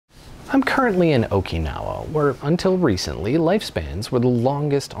I'm currently in Okinawa, where until recently, lifespans were the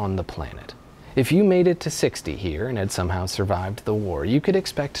longest on the planet. If you made it to 60 here and had somehow survived the war, you could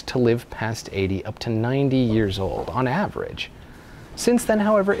expect to live past 80 up to 90 years old, on average. Since then,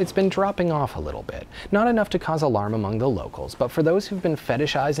 however, it's been dropping off a little bit. Not enough to cause alarm among the locals, but for those who've been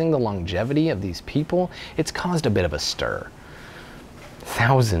fetishizing the longevity of these people, it's caused a bit of a stir.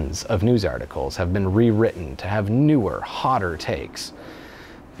 Thousands of news articles have been rewritten to have newer, hotter takes.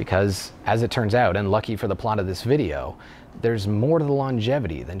 Because, as it turns out, and lucky for the plot of this video, there's more to the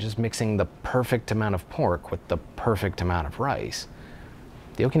longevity than just mixing the perfect amount of pork with the perfect amount of rice.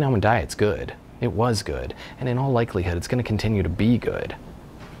 The Okinawan diet's good. It was good, and in all likelihood, it's going to continue to be good.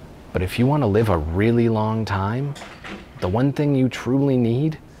 But if you want to live a really long time, the one thing you truly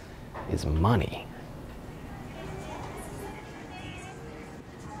need is money.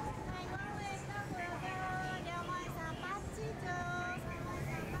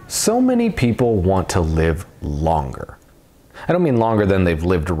 So many people want to live longer. I don't mean longer than they've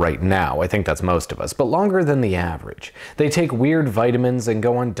lived right now, I think that's most of us, but longer than the average. They take weird vitamins and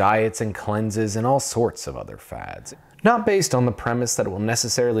go on diets and cleanses and all sorts of other fads. Not based on the premise that it will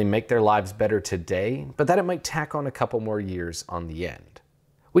necessarily make their lives better today, but that it might tack on a couple more years on the end.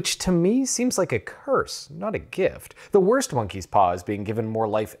 Which to me seems like a curse, not a gift. The worst monkey's paw is being given more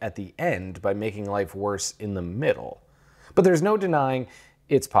life at the end by making life worse in the middle. But there's no denying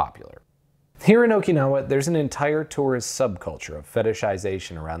it's popular. Here in Okinawa, there's an entire tourist subculture of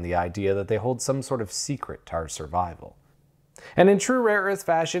fetishization around the idea that they hold some sort of secret to our survival. And in true rare earth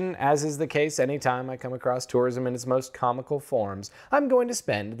fashion, as is the case anytime I come across tourism in its most comical forms, I'm going to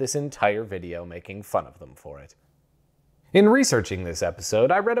spend this entire video making fun of them for it. In researching this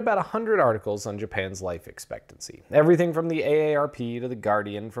episode, I read about 100 articles on Japan's life expectancy. Everything from the AARP to The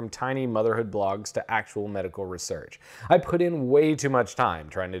Guardian, from tiny motherhood blogs to actual medical research. I put in way too much time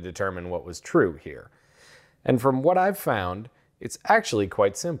trying to determine what was true here. And from what I've found, it's actually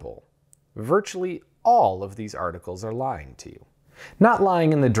quite simple. Virtually all of these articles are lying to you. Not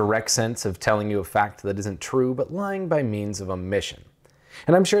lying in the direct sense of telling you a fact that isn't true, but lying by means of omission.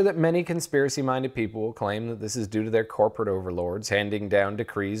 And I'm sure that many conspiracy-minded people will claim that this is due to their corporate overlords handing down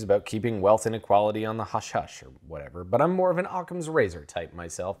decrees about keeping wealth inequality on the hush-hush or whatever, but I'm more of an Occam's razor type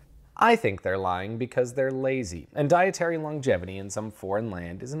myself. I think they're lying because they're lazy, and dietary longevity in some foreign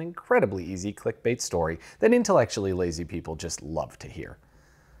land is an incredibly easy clickbait story that intellectually lazy people just love to hear.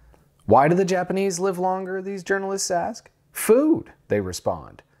 Why do the Japanese live longer, these journalists ask? Food, they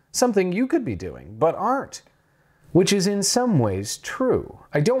respond. Something you could be doing, but aren't. Which is in some ways true.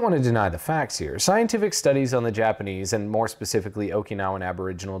 I don't want to deny the facts here. Scientific studies on the Japanese, and more specifically Okinawan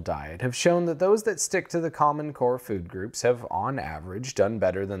Aboriginal diet, have shown that those that stick to the common core food groups have, on average, done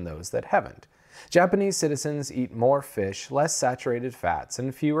better than those that haven't. Japanese citizens eat more fish, less saturated fats,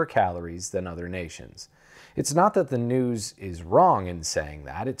 and fewer calories than other nations. It's not that the news is wrong in saying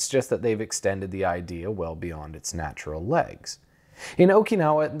that, it's just that they've extended the idea well beyond its natural legs. In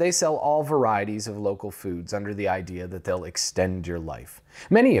Okinawa, they sell all varieties of local foods under the idea that they'll extend your life,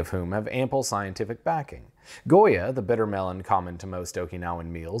 many of whom have ample scientific backing. Goya, the bitter melon common to most Okinawan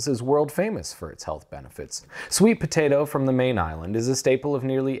meals, is world famous for its health benefits. Sweet potato from the main island is a staple of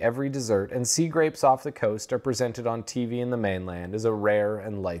nearly every dessert, and sea grapes off the coast are presented on TV in the mainland as a rare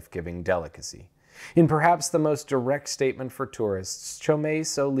and life-giving delicacy. In perhaps the most direct statement for tourists,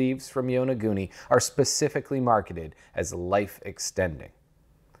 chomeiso leaves from Yonaguni are specifically marketed as life-extending.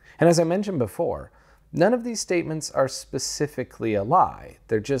 And as I mentioned before, none of these statements are specifically a lie,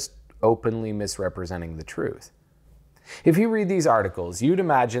 they're just openly misrepresenting the truth. If you read these articles, you'd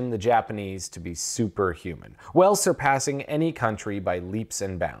imagine the Japanese to be superhuman, well surpassing any country by leaps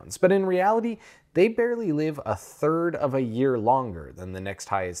and bounds, but in reality, they barely live a third of a year longer than the next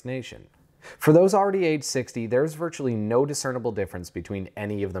highest nation. For those already age 60, there's virtually no discernible difference between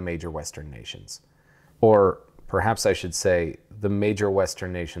any of the major Western nations. Or perhaps I should say, the major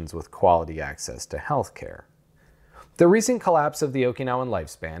Western nations with quality access to healthcare. The recent collapse of the Okinawan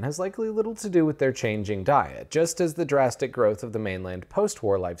lifespan has likely little to do with their changing diet, just as the drastic growth of the mainland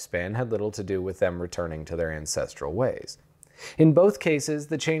post-war lifespan had little to do with them returning to their ancestral ways. In both cases,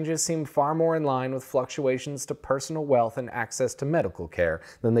 the changes seem far more in line with fluctuations to personal wealth and access to medical care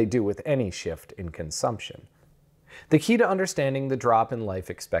than they do with any shift in consumption. The key to understanding the drop in life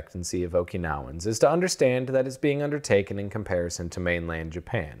expectancy of Okinawans is to understand that it's being undertaken in comparison to mainland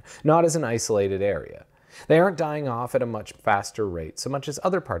Japan, not as an isolated area. They aren't dying off at a much faster rate so much as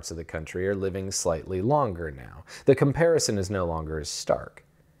other parts of the country are living slightly longer now. The comparison is no longer as stark.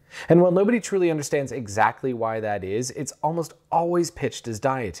 And while nobody truly understands exactly why that is, it's almost always pitched as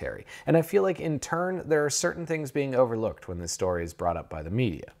dietary, and I feel like in turn there are certain things being overlooked when this story is brought up by the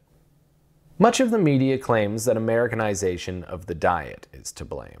media. Much of the media claims that Americanization of the diet is to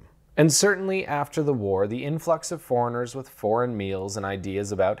blame. And certainly after the war, the influx of foreigners with foreign meals and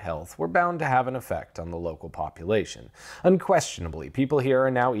ideas about health were bound to have an effect on the local population. Unquestionably, people here are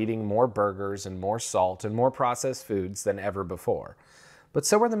now eating more burgers and more salt and more processed foods than ever before. But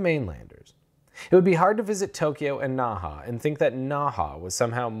so are the mainlanders. It would be hard to visit Tokyo and Naha and think that Naha was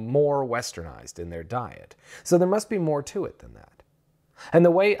somehow more westernized in their diet. So there must be more to it than that. And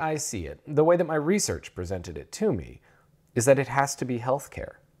the way I see it, the way that my research presented it to me, is that it has to be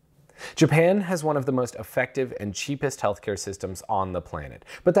healthcare. Japan has one of the most effective and cheapest healthcare systems on the planet,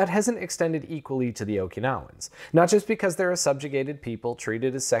 but that hasn't extended equally to the Okinawans. Not just because they're a subjugated people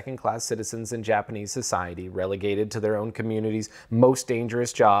treated as second-class citizens in Japanese society, relegated to their own community's most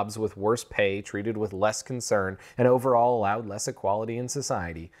dangerous jobs with worse pay, treated with less concern, and overall allowed less equality in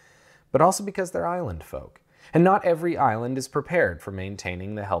society, but also because they're island folk. And not every island is prepared for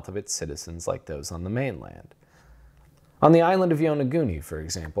maintaining the health of its citizens like those on the mainland. On the island of Yonaguni, for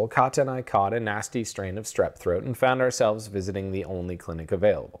example, Kata and I caught a nasty strain of strep throat and found ourselves visiting the only clinic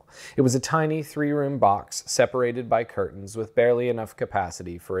available. It was a tiny 3-room box separated by curtains with barely enough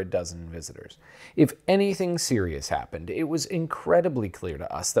capacity for a dozen visitors. If anything serious happened, it was incredibly clear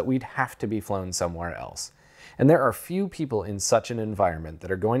to us that we'd have to be flown somewhere else. And there are few people in such an environment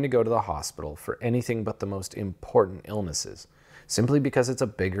that are going to go to the hospital for anything but the most important illnesses, simply because it's a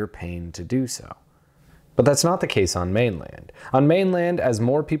bigger pain to do so. But that's not the case on mainland. On mainland, as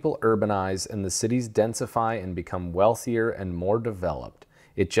more people urbanize and the cities densify and become wealthier and more developed,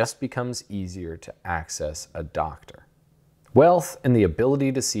 it just becomes easier to access a doctor. Wealth and the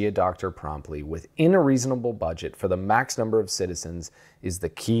ability to see a doctor promptly within a reasonable budget for the max number of citizens is the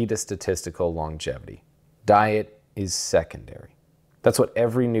key to statistical longevity. Diet is secondary. That's what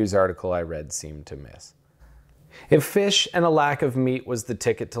every news article I read seemed to miss. If fish and a lack of meat was the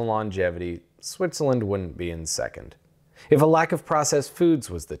ticket to longevity, Switzerland wouldn't be in second. If a lack of processed foods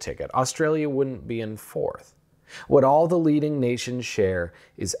was the ticket, Australia wouldn't be in fourth. What all the leading nations share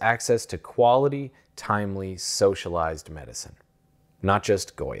is access to quality, timely, socialized medicine. Not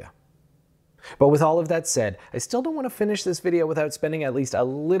just Goya. But with all of that said, I still don't want to finish this video without spending at least a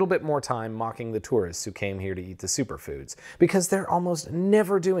little bit more time mocking the tourists who came here to eat the superfoods, because they're almost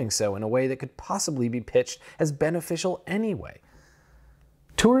never doing so in a way that could possibly be pitched as beneficial anyway.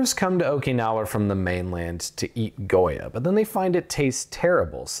 Tourists come to Okinawa from the mainland to eat Goya, but then they find it tastes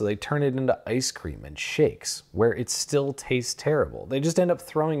terrible, so they turn it into ice cream and shakes, where it still tastes terrible. They just end up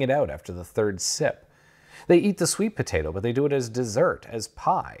throwing it out after the third sip. They eat the sweet potato, but they do it as dessert, as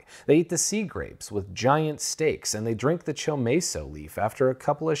pie. They eat the sea grapes with giant steaks, and they drink the chomeso leaf after a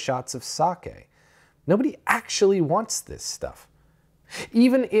couple of shots of sake. Nobody actually wants this stuff.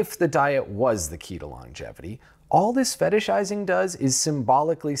 Even if the diet was the key to longevity, all this fetishizing does is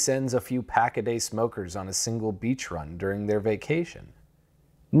symbolically sends a few pack-a-day smokers on a single beach run during their vacation.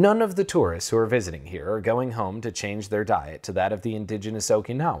 None of the tourists who are visiting here are going home to change their diet to that of the indigenous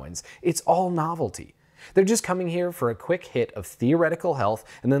Okinawans. It's all novelty. They're just coming here for a quick hit of theoretical health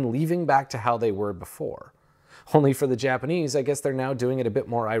and then leaving back to how they were before. Only for the Japanese, I guess they're now doing it a bit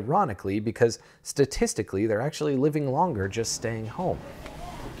more ironically because statistically they're actually living longer just staying home.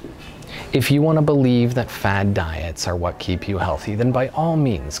 If you want to believe that fad diets are what keep you healthy, then by all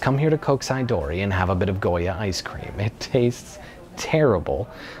means come here to Kokusai Dori and have a bit of Goya ice cream. It tastes terrible,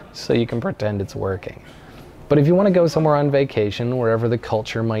 so you can pretend it's working. But if you want to go somewhere on vacation, wherever the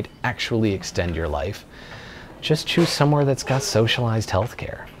culture might actually extend your life, just choose somewhere that's got socialized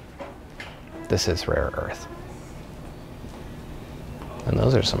healthcare. This is Rare Earth. And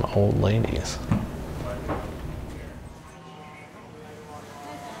those are some old ladies.